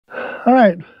All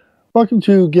right, welcome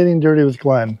to Getting Dirty with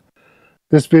Glenn.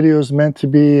 This video is meant to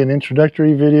be an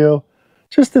introductory video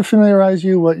just to familiarize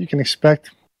you what you can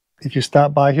expect if you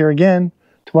stop by here again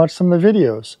to watch some of the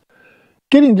videos.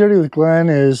 Getting Dirty with Glenn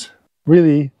is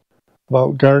really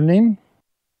about gardening.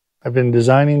 I've been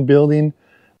designing, building,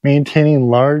 maintaining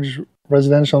large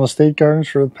residential and estate gardens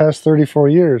for the past 34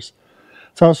 years.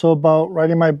 It's also about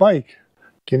riding my bike,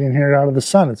 getting here out of the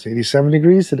sun. It's 87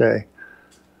 degrees today.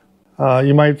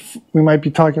 We might be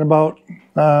talking about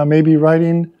maybe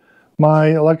riding my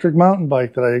electric mountain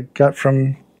bike that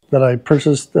I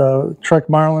purchased Trek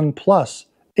Marlin Plus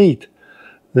 8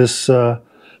 this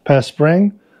past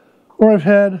spring. Or I've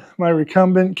had my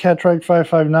recumbent Catrike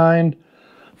 559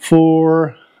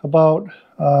 for about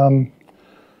 4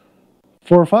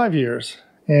 or 5 years.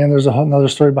 And there's another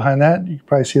story behind that. You can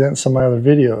probably see that in some of my other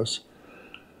videos.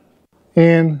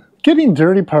 And getting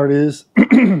dirty part is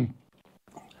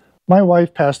my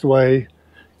wife passed away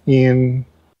in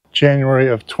January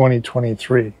of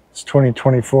 2023. It's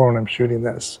 2024 when I'm shooting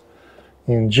this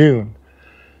in June.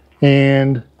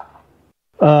 And it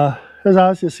was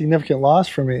obviously a significant loss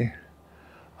for me.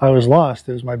 I was lost.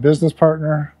 It was my business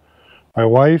partner, my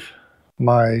wife,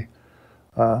 my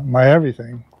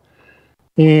everything.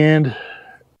 And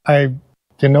I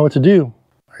didn't know what to do.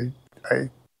 I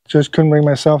just couldn't bring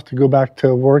myself to go back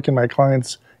to work in our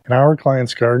clients'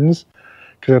 gardens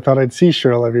because I thought I'd see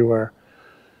Cheryl everywhere.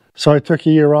 So I took a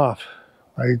year off.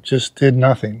 I just did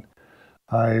nothing.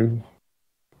 It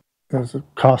was a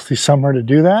costly summer to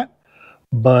do that,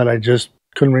 but I just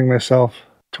couldn't bring myself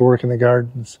to work in the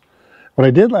gardens. What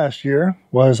I did last year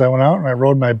was I went out and I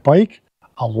rode my bike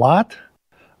a lot.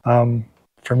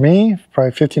 For me,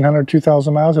 probably 1,500,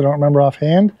 2,000 miles. I don't remember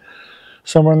offhand.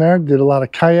 Somewhere in there, did a lot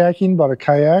of kayaking, bought a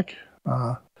kayak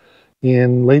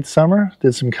in late summer.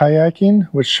 Did some kayaking,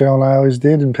 which Cheryl and I always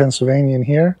did in Pennsylvania and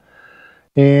here.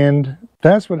 And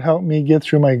that's what helped me get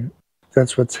through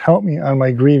that's what's helped me on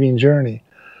my grieving journey.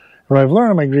 What I've learned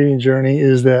on my grieving journey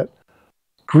is that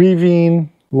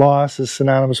grieving loss is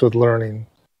synonymous with learning.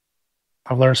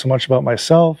 I've learned so much about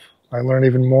myself. I learned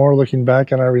even more looking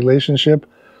back on our relationship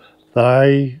that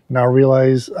I've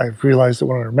realized it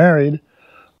when we were married,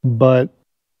 but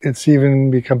it's even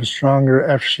become stronger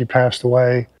after she passed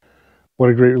away. What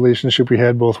a great relationship we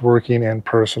had, both working and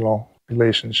personal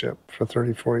relationship for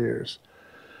 34 years.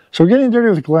 So Getting Dirty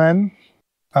with Glenn,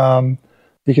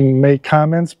 you can make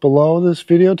comments below this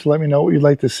video to let me know what you'd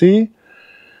like to see.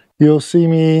 You'll see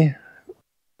me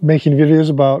making videos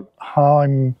about how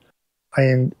I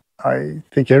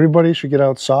think everybody should get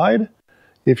outside.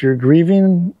 If you're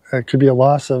grieving, it could be a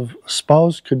loss of a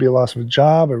spouse, could be a loss of a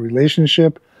job, a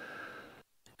relationship,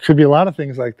 could be a lot of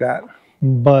things like that.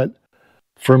 But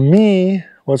for me,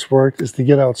 what's worked is to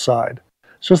get outside.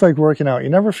 It's just like working out. You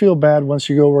never feel bad once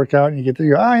you go work out and you get there,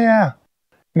 you go, oh yeah.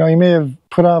 You know, you may have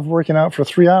put off working out for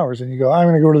 3 hours and you go, I'm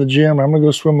going to go to the gym, I'm going to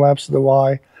go swim laps to the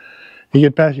Y. You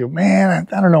get back, you go, man,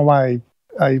 I don't know why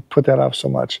I put that off so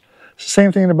much. It's the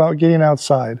same thing about getting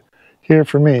outside here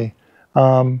for me.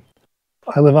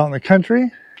 I live out in the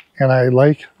country, and I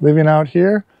like living out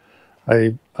here.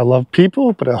 I love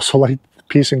people, but I also like the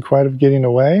peace and quiet of getting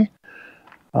away.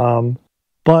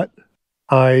 But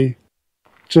I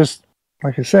just,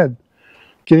 like I said,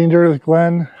 Getting Dirty with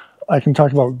Glenn, I can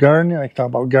talk about gardening, I can talk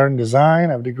about garden design.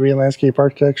 I have a degree in landscape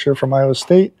architecture from Iowa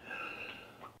State.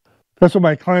 That's what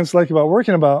my clients like about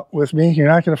working with me. You're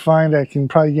not going to find, I can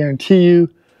probably guarantee you,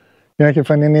 you're not going to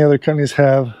find any other companies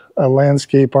have a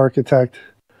landscape architect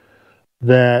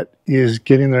that is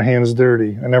getting their hands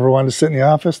dirty. I never wanted to sit in the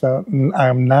office. Now,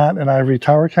 I'm not an ivory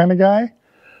tower kind of guy.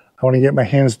 I want to get my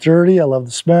hands dirty. I love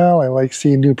the smell. I like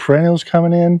seeing new perennials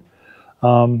coming in.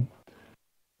 Let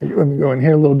me go in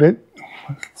here a little bit.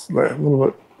 It's a little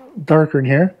bit darker in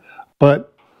here,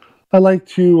 but I like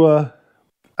to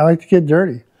get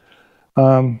dirty.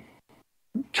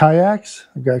 Kayaks.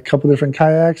 I've got a couple different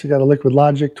kayaks. I got a Liquid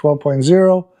Logic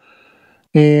 12.0.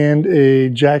 and a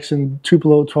Jackson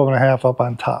Tupelo 12.5 up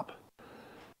on top.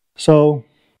 So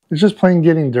it's just plain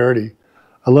getting dirty.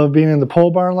 I love being in the pole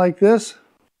barn like this.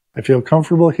 I feel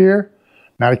comfortable here.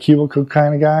 Not a cubicle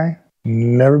kind of guy.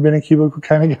 Never been a cubicle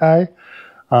kind of guy.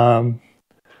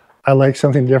 I like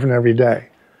something different every day.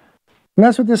 And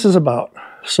that's what this is about.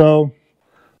 So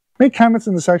make comments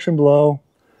in the section below.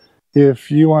 If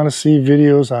you want to see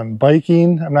videos on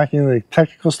biking, I'm not getting into the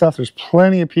technical stuff. There's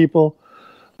plenty of people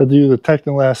that do the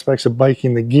technical aspects of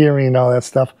biking, the gearing and all that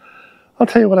stuff. I'll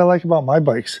tell you what I like about my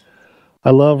bikes. I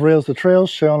love rails to trails.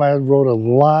 Cheryl and I rode a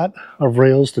lot of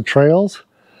rails to trails.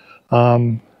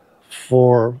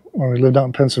 For when we lived out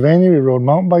in Pennsylvania, we rode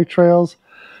mountain bike trails.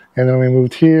 And then when we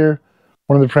moved here,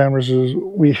 one of the parameters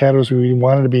we had was we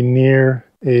wanted to be near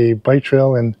a bike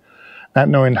trail, and not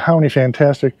knowing how many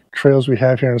fantastic trails we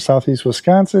have here in southeast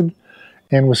Wisconsin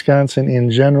and Wisconsin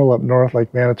in general up north,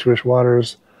 like Manitowish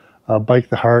Waters, Bike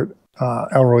the Heart,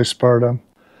 Elroy Sparta,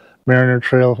 Mariner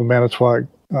Trail from Manitowoc,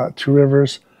 Two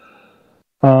Rivers.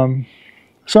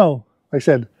 So, like I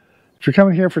said, if you're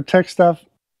coming here for tech stuff,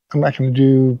 I'm not going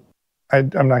to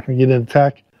get into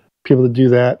tech. People that do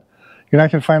that. You're not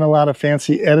going to find a lot of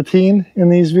fancy editing in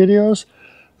these videos.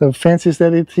 The fanciest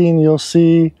editing you'll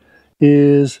see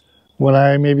is when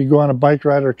I maybe go on a bike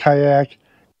ride or kayak,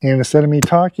 and instead of me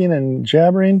talking and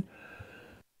jabbering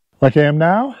like I am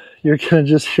now, you're going to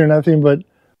just hear nothing but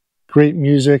great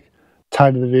music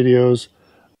tied to the videos.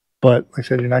 But like I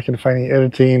said, you're not going to find any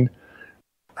editing.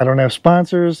 I don't have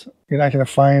sponsors. You're not going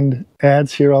to find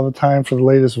ads here all the time for the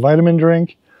latest vitamin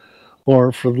drink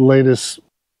or for the latest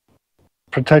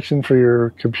protection for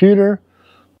your computer.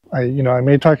 I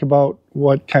may talk about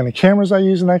what kind of cameras I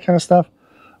use and that kind of stuff,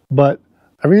 but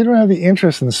I really don't have the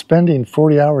interest in spending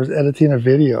 40 hours editing a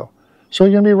video. So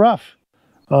it's going to be rough.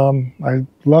 I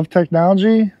love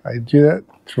technology. I do that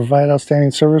to provide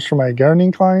outstanding service for my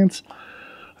gardening clients.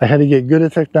 I had to get good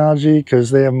at technology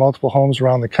because they have multiple homes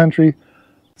around the country.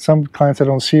 Some clients I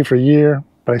don't see for a year,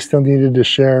 but I still needed to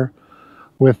share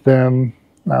with them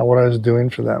what I was doing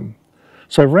for them.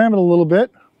 So I've rambled a little bit,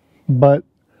 but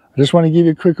I just want to give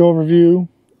you a quick overview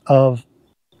of,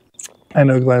 I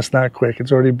know Glenn's not quick,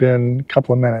 it's already been a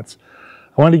couple of minutes.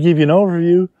 I want to give you an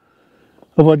overview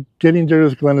of what Getting Dirty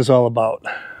with Glenn is all about.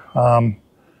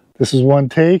 This is one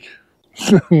take,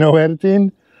 no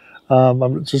editing.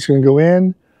 I'm just going to go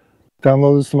in,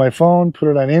 download this to my phone, put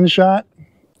it on InShot.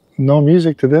 No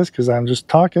music to this because I'm just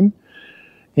talking.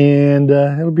 And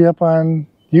it'll be up on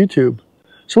YouTube.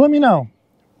 So let me know.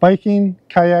 Biking,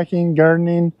 kayaking,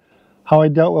 gardening, how I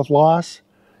dealt with loss.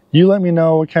 You let me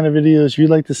know what kind of videos you'd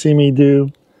like to see me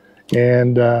do.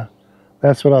 And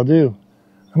that's what I'll do.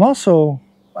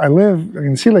 I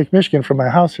can see Lake Michigan from my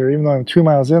house here, even though I'm 2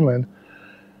 miles inland.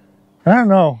 And I don't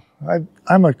know,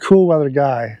 I'm a cool weather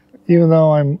guy. Even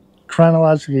though I'm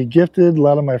chronologically gifted, a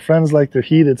lot of my friends like their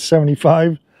heat at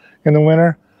 75 in the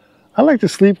winter. I like to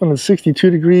sleep when it's 62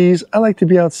 degrees. I like to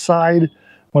be outside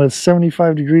when it's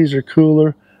 75 degrees or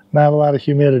cooler, not a lot of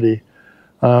humidity.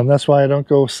 That's why I don't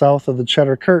go south of the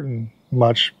Cheddar Curtain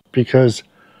much, because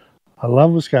I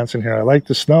love Wisconsin here. I like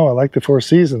the snow. I like the four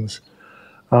seasons.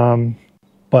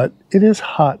 But it is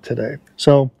hot today.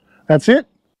 So that's it.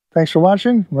 Thanks for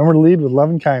watching. Remember to lead with love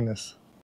and kindness.